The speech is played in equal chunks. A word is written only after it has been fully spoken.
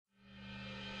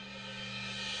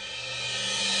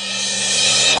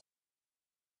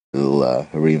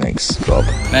remix, Rob?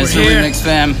 Medicine Remix,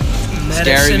 fam.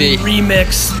 Medicine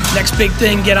Remix. Next big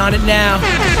thing, get on it now.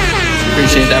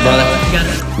 Appreciate that,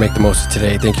 brother. Make the most of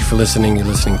today. Thank you for listening. You're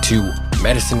listening to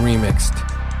Medicine Remixed.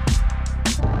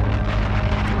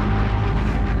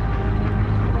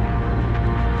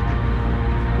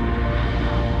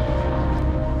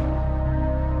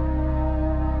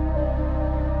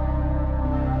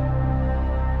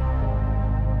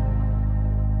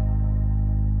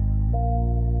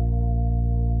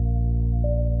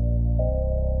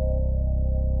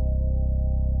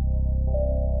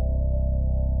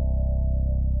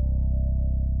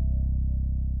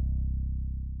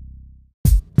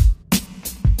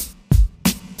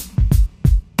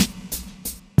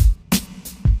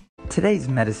 Today's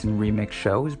Medicine Remix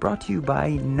show is brought to you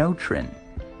by Notrin.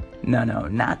 No,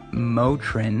 not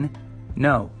Motrin.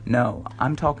 No,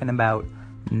 I'm talking about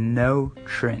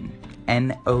Notrin.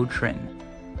 N-O-Trin.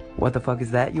 What the fuck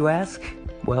is that, you ask?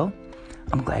 Well,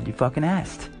 I'm glad you fucking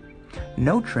asked.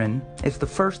 Notrin is the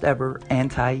first ever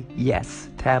anti-yes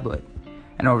tablet.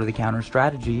 An over-the-counter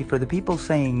strategy for the people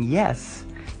saying yes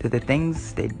to the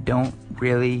things they don't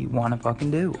really want to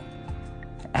fucking do.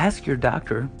 Ask your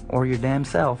doctor or your damn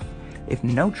self if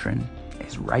Notrin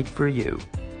is right for you.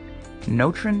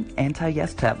 Notrin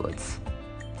anti-yes tablets.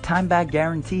 Time back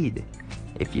guaranteed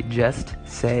if you just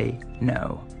say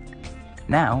no.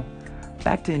 Now,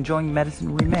 back to enjoying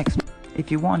Medicine Remix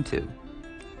if you want to.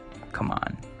 Come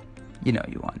on, you know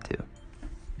you want to.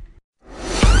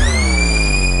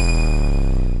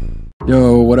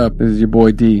 Yo, what up? This is your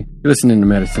boy D. You're listening to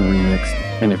Medicine Remixed,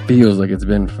 and it feels like it's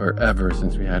been forever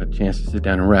since we had a chance to sit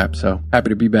down and rap, so happy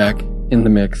to be back in the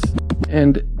mix.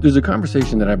 And there's a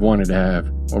conversation that I've wanted to have,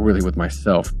 well, really with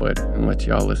myself, but I'll let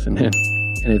y'all listen in.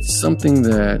 And it's something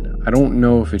that I don't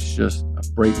know if it's just a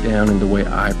breakdown in the way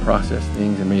I process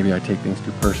things, and maybe I take things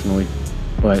too personally.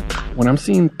 But when I'm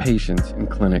seeing patients in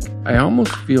clinic, I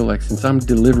almost feel like since I'm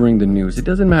delivering the news, it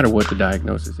doesn't matter what the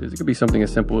diagnosis is. It could be something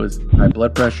as simple as high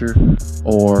blood pressure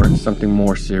or something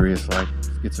more serious like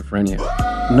schizophrenia.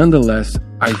 Nonetheless,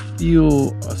 I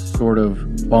feel a sort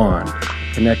of bond,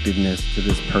 connectedness to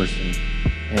this person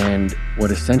and what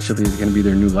essentially is going to be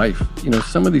their new life. You know,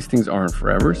 some of these things aren't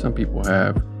forever. Some people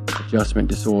have adjustment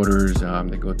disorders.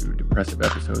 They go through depressive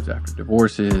episodes after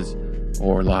divorces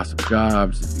or loss of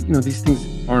jobs. You know, these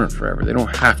things aren't forever. They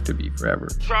don't have to be forever.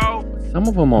 Some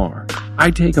of them are.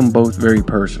 I take them both very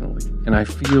personally, and I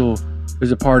feel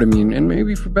there's a part of me, and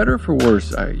maybe for better or for worse,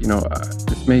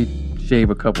 this may shave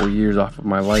a couple of years off of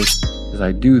my life as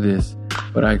I do this,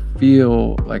 but I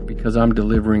feel like because I'm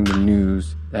delivering the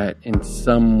news that in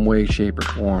some way, shape, or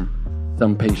form,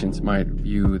 some patients might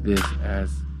view this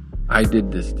as I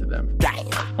did this to them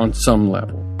on some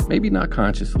level. Maybe not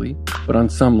consciously, but on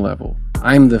some level.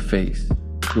 I'm the face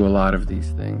to a lot of these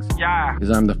things because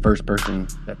I'm the first person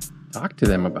that talked to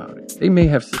them about it. They may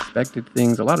have suspected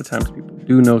things. A lot of times people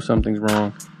do know something's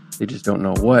wrong. They just don't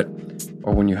know what.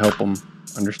 Or when you help them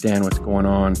understand what's going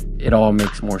on, it all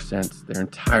makes more sense. Their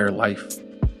entire life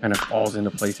kind of falls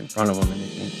into place in front of them and they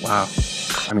think, wow,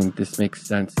 I mean, this makes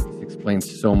sense. This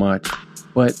explains so much.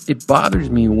 But it bothers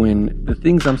me when the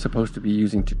things I'm supposed to be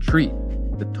using to treat,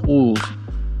 the tools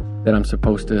that I'm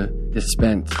supposed to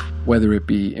dispense, whether it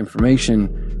be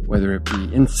information, whether it be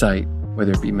insight,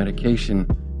 whether it be medication,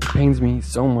 it pains me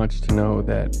so much to know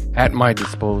that at my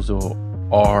disposal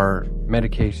are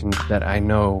medications that I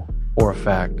know for a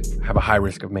fact have a high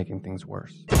risk of making things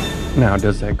worse. Now,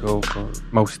 does that go for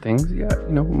most things? Yeah,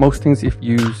 most things, if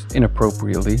used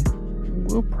inappropriately,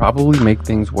 will probably make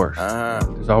things worse.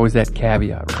 There's always that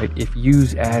caveat, right? If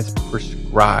used as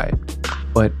prescribed.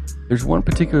 But there's one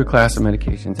particular class of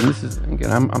medications, and this is, again,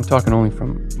 I'm talking only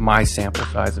from my sample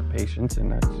size of patients,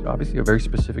 and that's obviously a very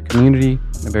specific community,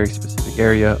 in a very specific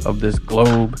area of this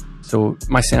globe. So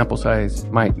my sample size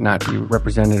might not be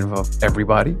representative of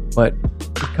everybody, but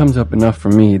it comes up enough for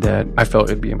me that I felt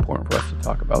it'd be important for us to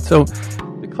talk about. So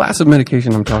the class of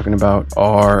medication I'm talking about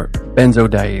are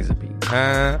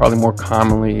benzodiazepines, probably more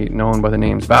commonly known by the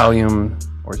names Valium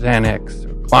or Xanax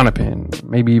or Klonopin,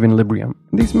 maybe even Librium.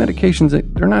 These medications,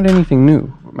 they're not anything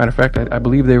new. Matter of fact, I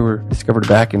believe they were discovered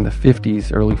back in the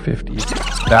 50s, early 50s.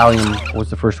 Valium was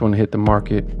the first one to hit the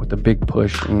market with a big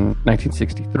push in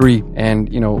 1963. And,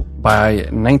 by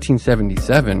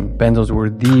 1977, benzos were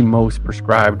the most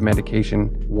prescribed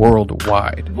medication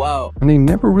worldwide. Wow. And they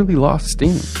never really lost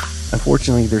steam.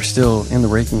 unfortunately, they're still in the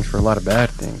rankings for a lot of bad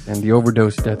things. And the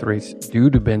overdose death rates due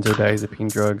to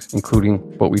benzodiazepine drugs, including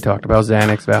what we talked about,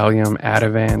 Xanax, Valium,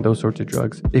 Ativan, those sorts of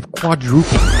drugs, they've quadrupled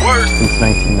since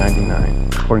 1999,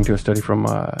 according to a study from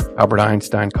Albert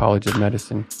Einstein College of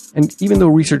Medicine. And even though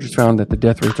researchers found that the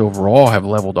death rates overall have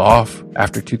leveled off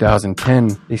after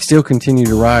 2010, they still continue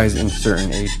to rise in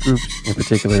certain age groups, in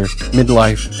particular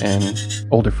midlife and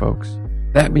older folks.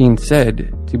 That being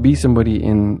said, to be somebody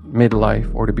in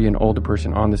midlife or to be an older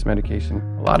person on this medication,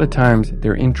 a lot of times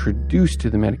they're introduced to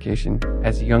the medication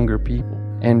as younger people.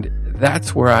 And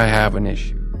that's where I have an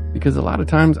issue. Because a lot of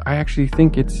times I actually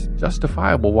think it's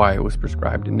justifiable why it was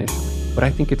prescribed initially. But I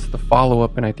think it's the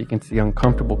follow-up and I think it's the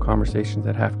uncomfortable conversations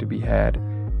that have to be had.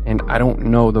 And I don't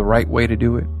know the right way to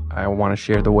do it. I want to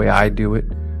share the way I do it.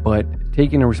 But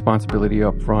taking a responsibility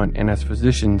up front and as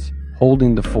physicians,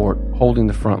 holding the fort, holding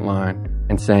the front line,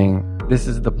 and saying, this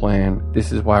is the plan,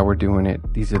 this is why we're doing it,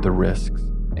 these are the risks.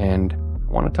 And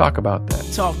I want to talk about that.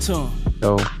 Talk to him.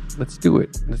 So let's do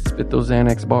it. Let's spit those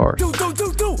Xanax bars. We're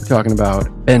talking about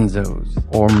benzos,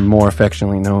 or more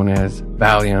affectionately known as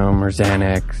Valium or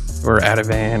Xanax or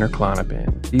Ativan or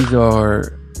Klonopin. These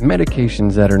are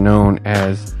medications that are known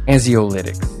as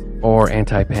anxiolytics or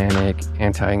anti-panic,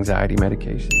 anti-anxiety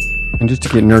medications. And just to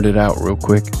get nerded out real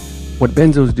quick, what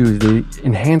benzos do is they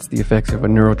enhance the effects of a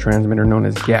neurotransmitter known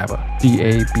as GABA,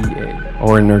 G-A-B-A,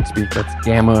 or in nerd speak, that's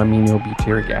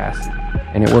gamma-aminobutyric acid.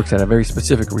 And it works at a very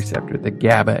specific receptor, the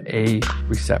GABA-A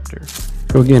receptor.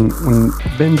 So again, when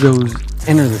benzos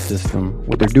enter the system,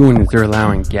 what they're doing is they're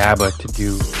allowing GABA to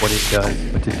do what it does,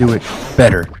 but to do it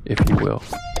better, if you will.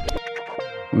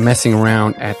 Messing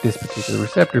around at this particular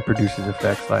receptor produces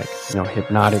effects like,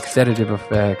 hypnotic sedative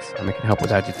effects. It can help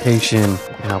with agitation,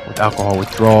 it can help with alcohol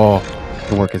withdrawal, it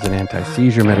can work as an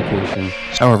anti-seizure medication.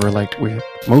 However, like with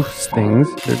most things,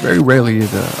 there very rarely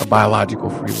is a biological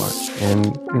free lunch.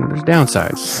 And there's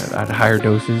downsides. At higher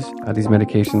doses, these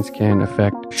medications can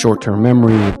affect short-term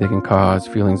memory. They can cause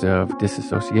feelings of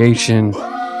disassociation.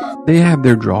 They have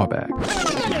their drawbacks.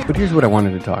 But here's what I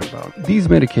wanted to talk about. These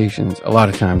medications, a lot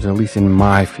of times, or at least in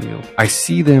my field, I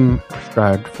see them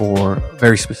prescribed for a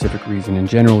very specific reason. And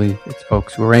generally, it's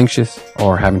folks who are anxious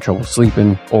or having trouble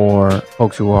sleeping, or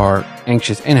folks who are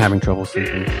anxious and having trouble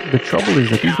sleeping. The trouble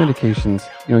is that these medications,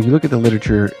 you look at the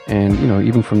literature and,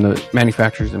 even from the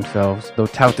manufacturers themselves, they'll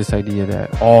tout this idea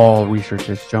that all research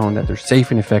has shown that they're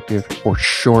safe and effective for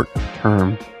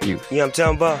short-term use. Yeah, I'm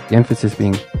talking about. The emphasis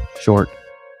being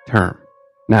short-term.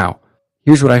 Now,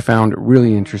 here's what I found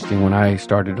really interesting when I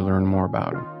started to learn more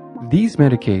about them. These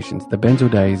medications, the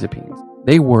benzodiazepines,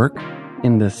 they work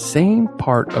in the same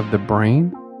part of the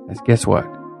brain as, guess what?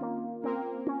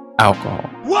 Alcohol.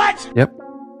 What? Yep.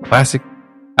 Classic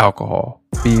alcohol,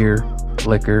 beer,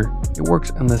 liquor. It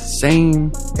works in the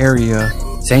same area,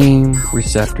 same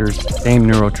receptors, same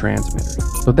neurotransmitters.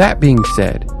 So that being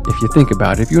said, if you think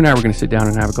about it, if you and I were going to sit down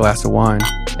and have a glass of wine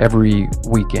every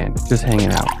weekend, just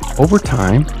hanging out, over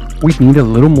time, we need a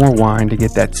little more wine to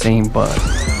get that same buzz.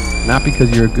 Not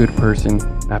because you're a good person,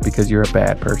 not because you're a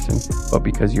bad person, but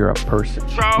because you're a person.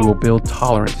 You will build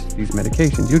tolerance to these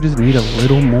medications. You just need a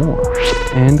little more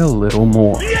and a little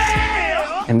more.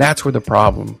 And that's where the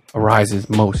problem arises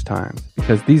most times.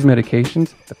 Because these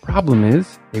medications, the problem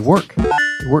is they work.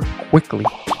 They work quickly.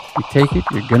 You take it,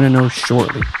 you're going to know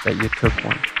shortly that you took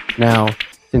one. Now,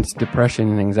 since depression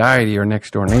and anxiety are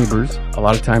next door neighbors, a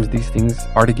lot of times these things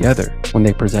are together when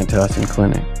they present to us in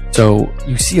clinic. So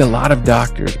you see a lot of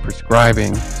doctors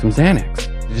prescribing some Xanax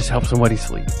to just help somebody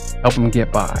sleep, help them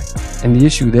get by. And the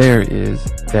issue there is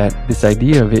that this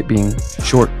idea of it being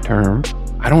short term,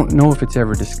 I don't know if it's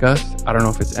ever discussed. I don't know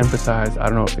if it's emphasized. I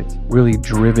don't know if it's really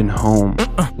driven home.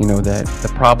 That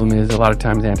the problem is a lot of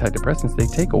times antidepressants, they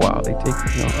take a while. They take,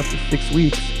 up to 6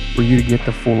 weeks for you to get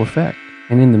the full effect.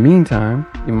 And in the meantime,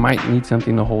 you might need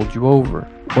something to hold you over.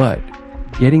 But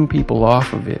getting people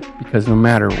off of it, because no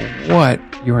matter what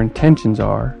your intentions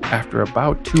are, after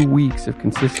about 2 weeks of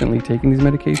consistently taking these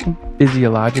medications,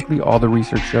 physiologically, all the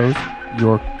research shows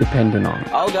you're dependent on it.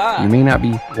 Oh, God. You may not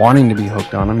be wanting to be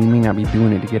hooked on them. You may not be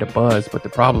doing it to get a buzz. But the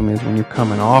problem is when you're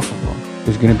coming off of them,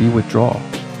 there's going to be withdrawal.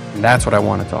 And that's what I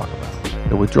want to talk about.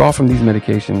 The withdrawal from these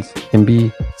medications can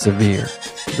be severe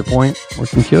to the point where it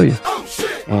can kill you.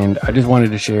 And I just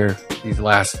wanted to share these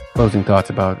last closing thoughts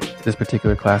about this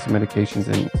particular class of medications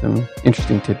and some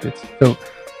interesting tidbits. So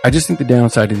I just think the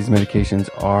downside of these medications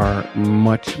are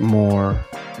much more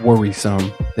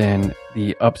worrisome than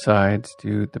the upsides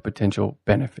to the potential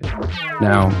benefit.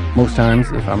 Now, most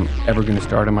times, if I'm ever going to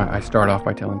start them, I start off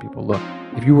by telling people, look,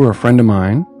 if you were a friend of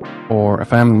mine or a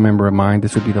family member of mine,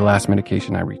 this would be the last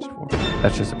medication I reached for.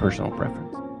 That's just a personal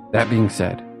preference. That being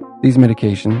said, these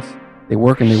medications, they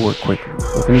work and they work quickly.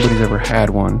 So if anybody's ever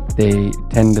had one, they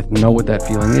tend to know what that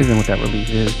feeling is and what that relief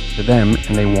is to them,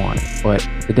 and they want it. But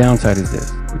the downside is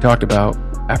this. We talked about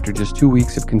after just 2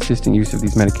 weeks of consistent use of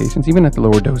these medications, even at the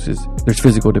lower doses, there's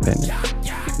physical dependence.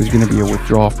 There's going to be a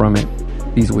withdrawal from it.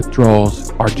 These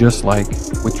withdrawals are just like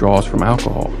withdrawals from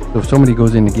alcohol. So if somebody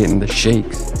goes into getting the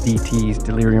shakes, DTs,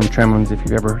 delirium tremens, if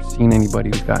you've ever seen anybody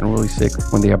who's gotten really sick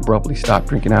when they abruptly stop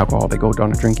drinking alcohol, they go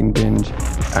on a drinking binge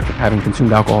after having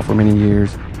consumed alcohol for many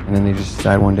years, and then they just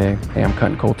decide one day, hey, I'm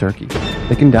cutting cold turkey.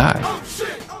 They can die.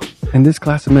 And this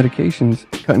class of medications,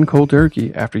 cutting cold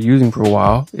turkey after using for a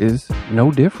while, is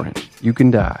no different. You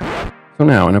can die. So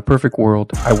now, in a perfect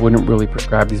world, I wouldn't really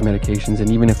prescribe these medications,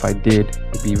 and even if I did,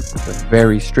 it'd be with a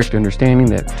very strict understanding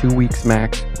that 2 weeks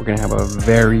max, we're going to have a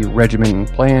very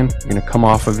regimented plan. You're going to come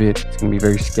off of it. It's going to be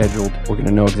very scheduled. We're going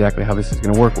to know exactly how this is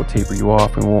going to work. We'll taper you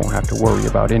off, and we won't have to worry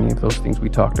about any of those things we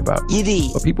talked about.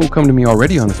 But people who come to me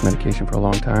already on this medication for a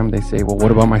long time, they say, well, what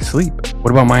about my sleep?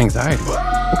 What about my anxiety?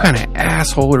 What kind of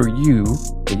asshole are you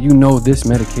that you know this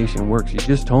medication works? You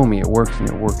just told me it works and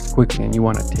it works quickly, and you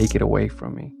want to take it away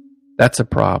from me. That's a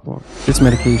problem. This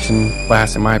medication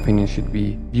class, in my opinion, should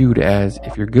be viewed as,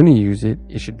 if you're going to use it,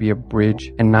 it should be a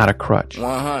bridge and not a crutch.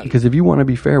 100. Because if you want to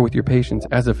be fair with your patients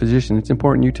as a physician, it's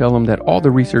important you tell them that all the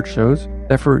research shows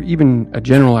that for even a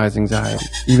generalized anxiety,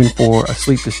 even for a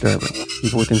sleep disturbance,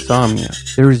 people with insomnia,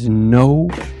 there is no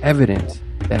evidence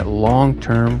that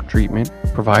long-term treatment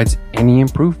provides any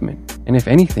improvement. And if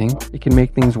anything, it can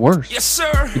make things worse. Yes,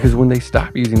 sir. Because when they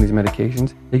stop using these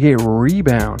medications, they get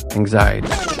rebound anxiety.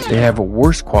 They have a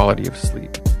worse quality of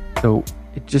sleep. So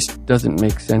it just doesn't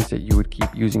make sense that you would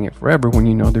keep using it forever when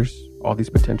you know there's all these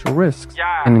potential risks.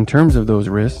 Yeah. And in terms of those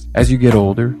risks, as you get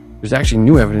older, there's actually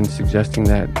new evidence suggesting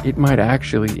that it might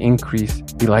actually increase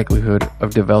the likelihood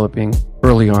of developing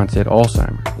early onset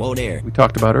Alzheimer's. Whoa there. We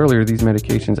talked about earlier these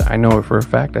medications. I know it for a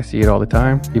fact. I see it all the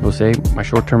time. People say, my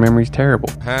short-term memory is terrible.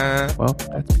 Well,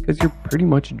 that's because you're pretty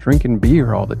much drinking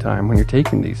beer all the time when you're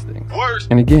taking these things. Worse.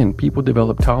 And again, people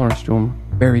develop tolerance to them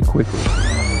very quickly.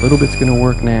 A little bit's going to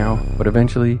work now, but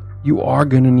eventually you are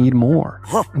going to need more.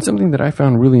 And something that I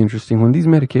found really interesting, when these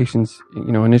medications,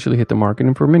 initially hit the market,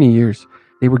 and for many years,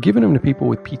 they were giving them to people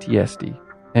with PTSD.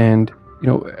 And,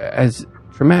 as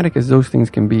traumatic as those things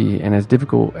can be, and as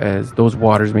difficult as those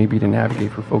waters may be to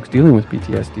navigate for folks dealing with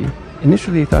PTSD,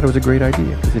 initially they thought it was a great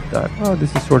idea because they thought, oh,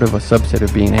 this is sort of a subset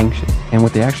of being anxious. And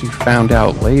what they actually found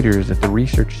out later is that the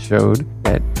research showed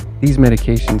that these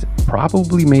medications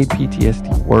probably made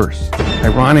PTSD worse.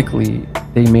 Ironically,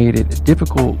 they made it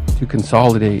difficult to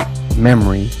consolidate new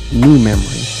memory,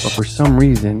 but for some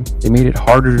reason, they made it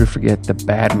harder to forget the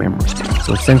bad memory.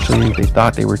 So essentially, they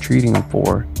thought they were treating them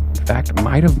for, in fact,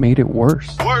 might have made it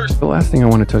worse. The last thing I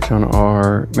want to touch on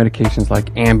are medications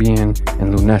like Ambien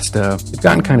and Lunesta. They've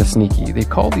gotten kind of sneaky. They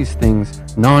call these things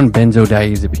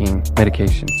non-benzodiazepine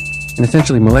medications. And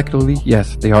essentially, molecularly,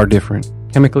 yes, they are different.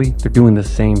 Chemically, they're doing the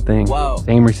same thing. Whoa.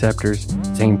 Same receptors,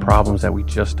 same problems that we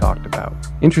just talked about.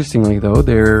 Interestingly, though,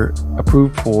 they're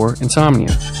approved for insomnia.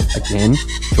 Again,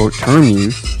 short-term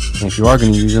use, and if you are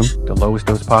going to use them, the lowest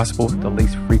dose possible, the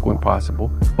least frequent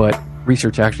possible. But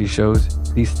research actually shows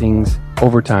these things,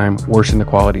 over time, worsen the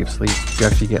quality of sleep. You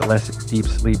actually get less deep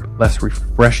sleep, less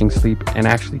refreshing sleep, and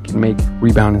actually can make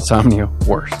rebound insomnia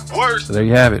worse. So there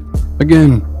you have it.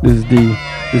 Again, this is D.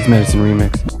 This is Medicine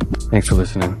Remix. Thanks for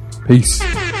listening. Peace.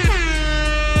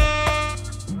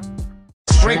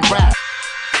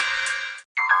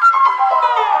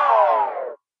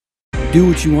 Do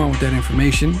what you want with that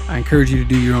information. I encourage you to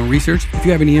do your own research. If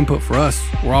you have any input for us,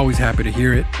 we're always happy to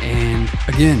hear it. And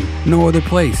again, no other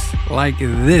place like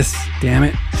this, damn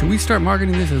it. Should we start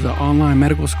marketing this as an online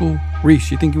medical school? Reese,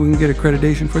 you think we can get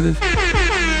accreditation for this?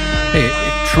 Hey,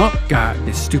 if Trump got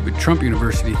his stupid Trump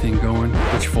University thing going,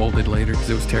 which folded later because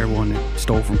it was terrible and it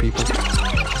stole from people.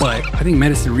 But I think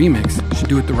Medicine Remix should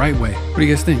do it the right way. What do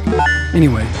you guys think?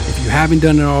 Anyway, if you haven't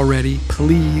done it already,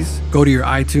 please go to your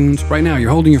iTunes. Right now, you're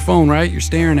holding your phone, right? You're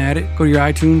staring at it. Go to your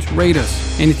iTunes, rate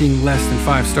us. Anything less than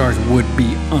 5 stars would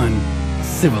be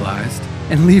uncivilized.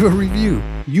 And leave a review.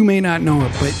 You may not know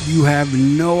it, but you have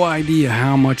no idea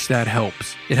how much that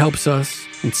helps. It helps us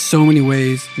in so many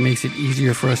ways. It makes it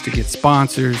easier for us to get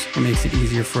sponsors. It makes it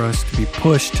easier for us to be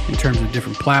pushed in terms of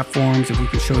different platforms. If we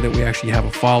can show that we actually have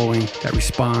a following that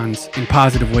responds in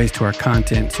positive ways to our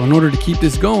content. So in order to keep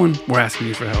this going, we're asking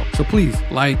you for help. So please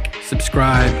like,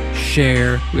 subscribe,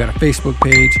 share. We got a Facebook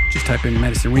page. Just type in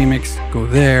Medicine Remix. Go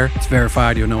there. It's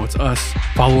verified. You'll know it's us.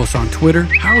 Follow us on Twitter.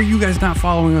 How are you guys not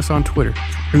following us on Twitter?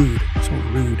 Rude. So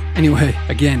rude. Anyway,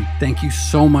 again, thank you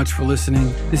so much for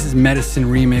listening. This is Medicine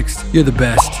Remixed. You're the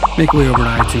best. Make way over to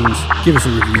iTunes. Give us a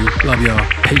review. Love y'all.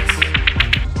 Peace.